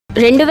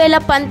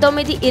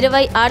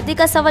2019-20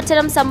 ఆర్థిక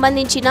సంవత్సరం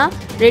సంబంధించిన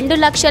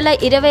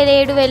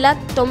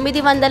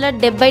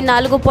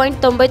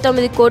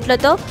 2,27,974.99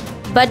 కోట్లతో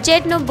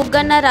బడ్జెట్ను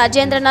బుగ్గన్న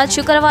రాజేంద్రనాథ్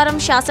శుక్రవారం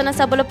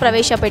శాసనసభలో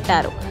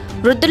ప్రవేశపెట్టారు.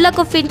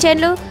 వృద్ధులకు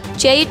పింఛన్లు,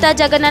 చేయూత,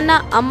 జగనన్న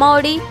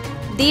అమ్మఒడి,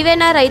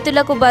 దీవెన,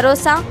 రైతులకు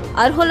భరోసా,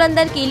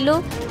 అర్హులందరికీ ఇల్లు,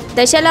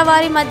 దశల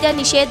వారీ మద్య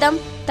నిషేధం,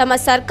 తమ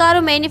సర్కారు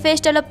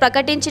మేనిఫెస్టోలో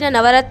ప్రకటించిన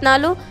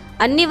నవరత్నాలు,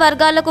 అన్ని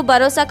వర్గాలకు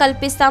భరోసా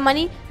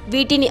కల్పిస్తామని,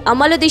 వీటిని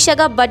అమలు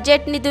దిశగా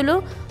బడ్జెట్ నిధులు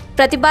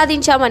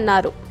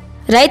ప్రతిపాదించామన్నారు.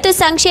 రైతు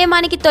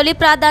సంక్షేమానికి తొలి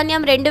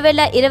ప్రాధాన్యం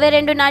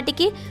 2022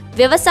 నాటికి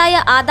వ్యవసాయ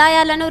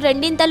ఆదాయాలను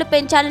రెండింతలు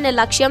పెంచాలనే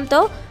లక్ష్యంతో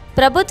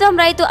ప్రభుత్వం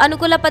రైతు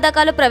అనుకూల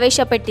పథకాలు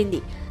ప్రవేశపెట్టింది.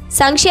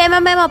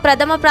 సంక్షేమమే మా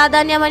ప్రథమ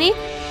ప్రాధాన్యమని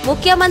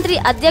ముఖ్యమంత్రి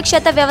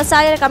అధ్యక్షత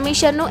వ్యవసాయ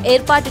కమిషన్ను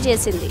ఏర్పాటు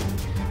చేసింది.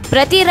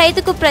 ప్రతి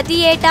రైతుకు ప్రతి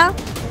ఏటా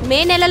మే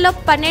నెలలో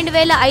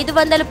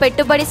 12,500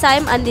 పెట్టుబడి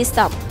సాయం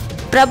అందిస్తాం.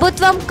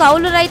 ప్రభుత్వం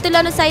కౌలు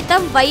రైతులను సైతం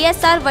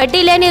వైఎస్ఆర్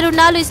వడ్డీ లేని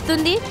రుణాలు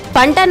ఇస్తుంది.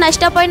 పంట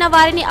నష్టపోయిన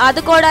వారిని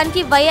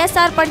ఆదుకోవడానికి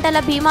వైఎస్ఆర్ పంటల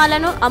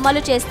బీమాలను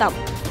అమలు చేస్తాం.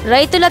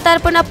 రైతుల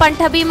తరపున పంట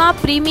బీమా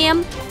ప్రీమియం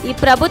ఈ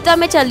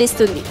ప్రభుత్వమే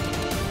చెల్లిస్తుంది.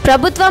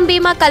 ప్రభుత్వం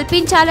బీమా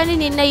కల్పించాలని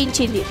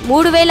నిర్ణయించింది.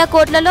 3,000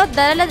 కోట్లలో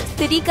ధరల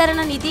స్థిరీకరణ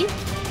నిధి,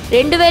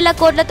 2,000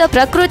 కోట్లతో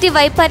ప్రకృతి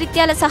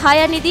వైపరీత్యాల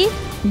సహాయ నిధి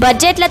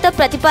బడ్జెట్లతో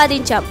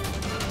ప్రతిపాదించాం.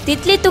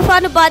 తిత్లీ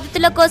తుఫాను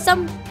బాధితుల కోసం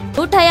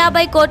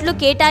 150 కోట్లు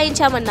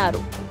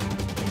కేటాయించామన్నారు.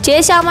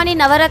 చేశామని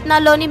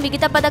నవరత్నాల్లోని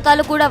మిగతా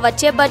పథకాలు కూడా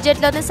వచ్చే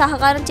బడ్జెట్లోనే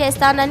సహకారం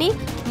చేస్తానని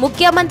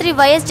ముఖ్యమంత్రి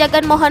వైఎస్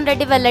జగన్మోహన్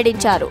రెడ్డి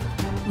వెల్లడించారు.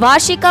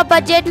 వార్షిక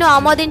బడ్జెట్ను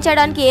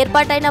ఆమోదించడానికి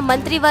ఏర్పాటైన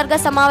మంత్రివర్గ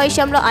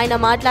సమావేశంలో ఆయన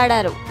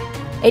మాట్లాడారు.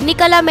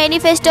 ఎన్నికల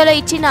మేనిఫెస్టోలో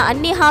ఇచ్చిన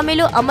అన్ని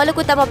హామీలు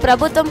అమలుకు తమ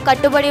ప్రభుత్వం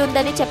కట్టుబడి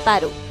ఉందని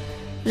చెప్పారు.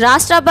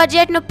 రాష్ట్ర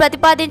బడ్జెట్ను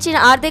ప్రతిపాదించిన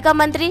ఆర్థిక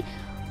మంత్రి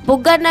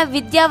బుగ్గన్న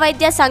విద్యా,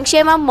 వైద్య,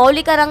 సంక్షేమం,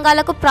 మౌలిక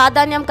రంగాలకు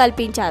ప్రాధాన్యం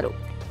కల్పించారు.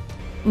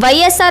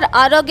 వైఎస్ఆర్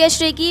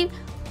ఆరోగ్యశ్రీకి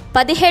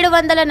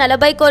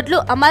 1,740 కోట్లు,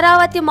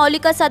 అమరావతి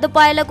మౌలిక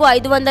సదుపాయాలకు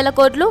 500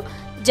 కోట్లు,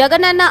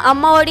 జగనన్న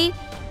అమ్మఒడి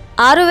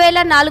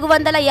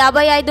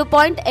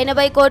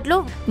 6,455.80 కోట్లు,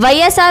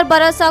 వైఎస్ఆర్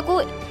భరోసాకు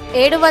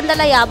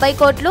 750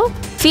 కోట్లు,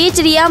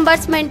 ఫీజు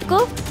రియంబర్స్మెంట్కు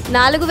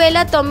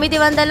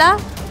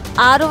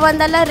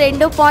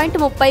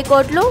 4,900,602.30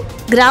 కోట్లు,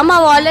 గ్రామ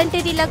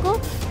వాలంటీర్లకు,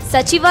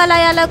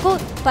 సచివాలయాలకు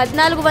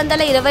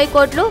 1,420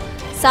 కోట్లు,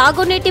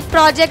 సాగునీటి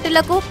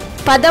ప్రాజెక్టులకు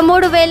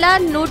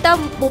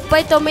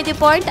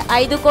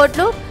 13,139.5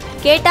 కోట్లు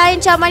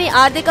కేటాయించామని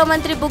ఆర్థిక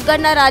మంత్రి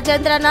బుగ్గన్న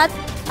రాజేంద్రనాథ్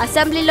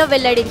అసెంబ్లీలో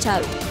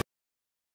వెల్లడించారు.